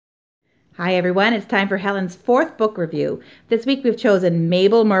Hi everyone, it's time for Helen's fourth book review. This week we've chosen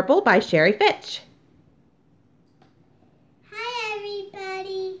Mabel Murple by Sheree Fitch. Hi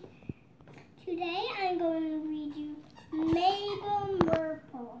everybody. Today I'm going to read you Mabel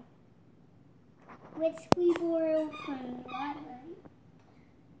Murple, which we borrowed from the library.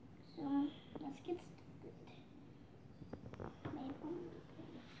 So let's get started.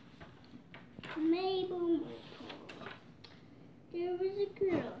 Mabel Murple. There was a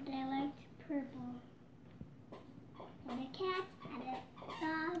girl that liked purple, and a cat and a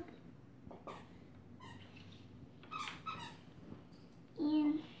dog,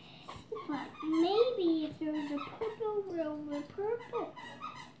 and she thought maybe if there was a purple world with purple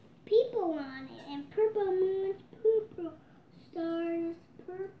people on it, and purple moons, purple stars,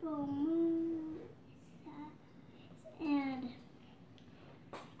 purple moon, and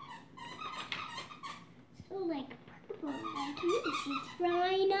so like purple like she's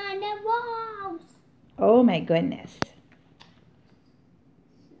drawing on the walls. Oh my goodness.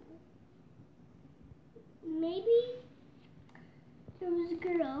 Maybe there was a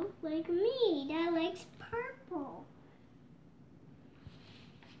girl like me that likes purple.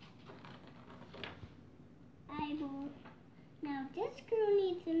 Now this girl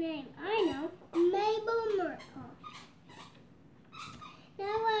needs a name. I know, Mabel Murple. Now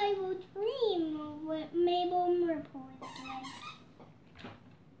I will dream of what Mabel Murple is like.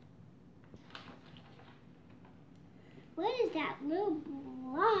 What is that little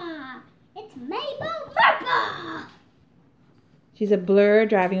blob? It's Mabel Murple! She's a blur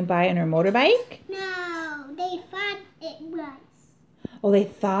driving by on her motorbike? No, they thought it was. Oh, they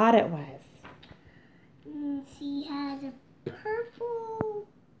thought it was. She has a purple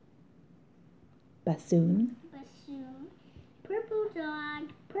Bassoon. Purple dog,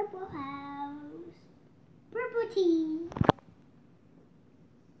 purple house, purple tea,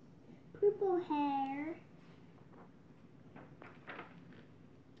 purple hair.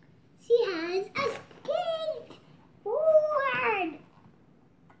 She has a skateboard.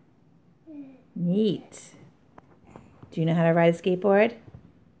 Neat. Do you know how to ride a skateboard?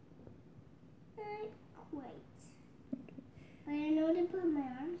 Not quite. But I know to put my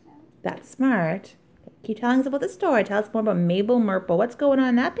arms out. That's smart. Keep telling us about the story. Tell us more about Mabel Murple. What's going on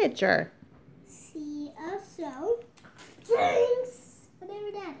in that picture? She also drinks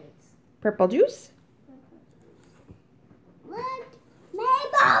whatever that is. Purple juice? Look,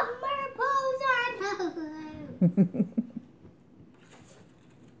 Mabel Murple's on her.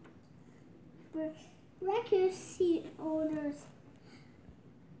 For breakfast, she orders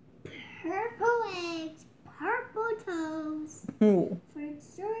purple eggs, purple toast. Ooh. For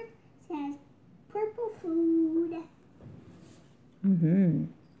dessert, she has purple food. Mm-hmm.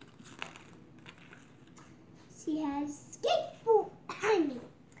 She has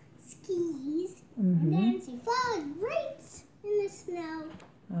skis, and then she falls right in the snow.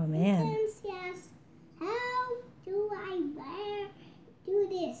 Oh man. And then she asks, how do I do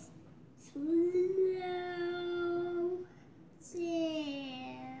this? Slow down.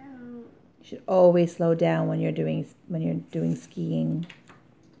 You should always slow down when you're doing skiing.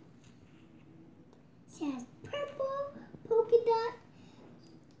 She has purple polka dot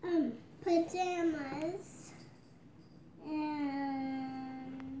pajamas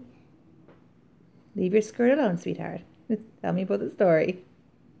and Leave your skirt alone, sweetheart. Tell me about the story.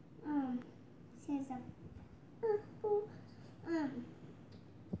 she has a purple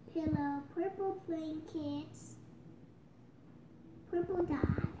pillow, purple blankets, purple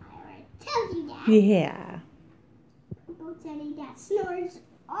dog. I already told you that. Yeah. Purple teddy that snores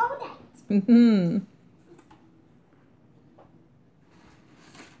all night. Mm-hmm.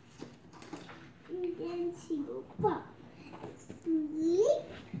 And then she will fall asleep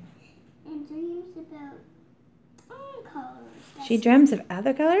and dreams about all colors. She dreams of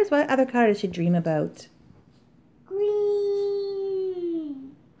other colors? What other color does she dream about?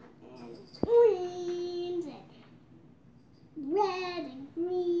 Green and orange and red and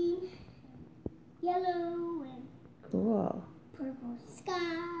green, yellow and Cool. purple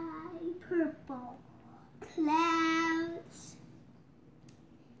sky, purple clouds,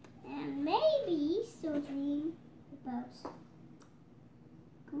 and maybe she'll dream about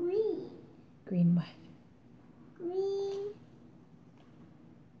green. Green what? Green.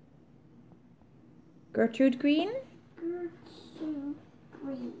 Gertrude Green? Gertrude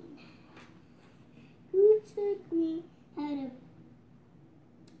Green. Gertrude Green had a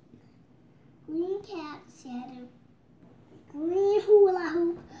green cat. She had a green hula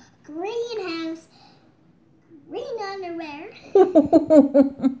hoop, green house, green underwear.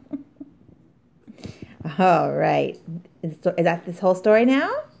 All right. Is that this whole story now?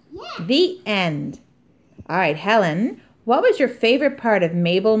 Yeah. The end. All right, Helen, what was your favorite part of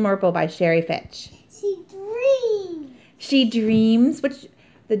Mabel Murple by Sheree Fitch? She dreams. She dreams. Which,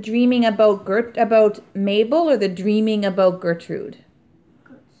 the dreaming about about Mabel, or the dreaming about Gertrude?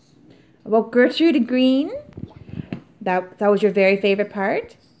 About Gertrude Green? That was your very favorite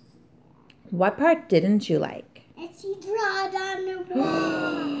part? What part didn't you like? And she draws on the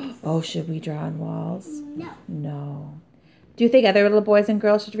wall. Oh, should we draw on walls? No. No. Do you think other little boys and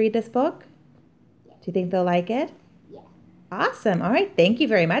girls should read this book? Yeah. Do you think they'll like it? Yeah. Awesome. All right. Thank you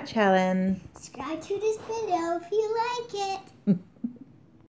very much, Helen. Subscribe to this video if you like it.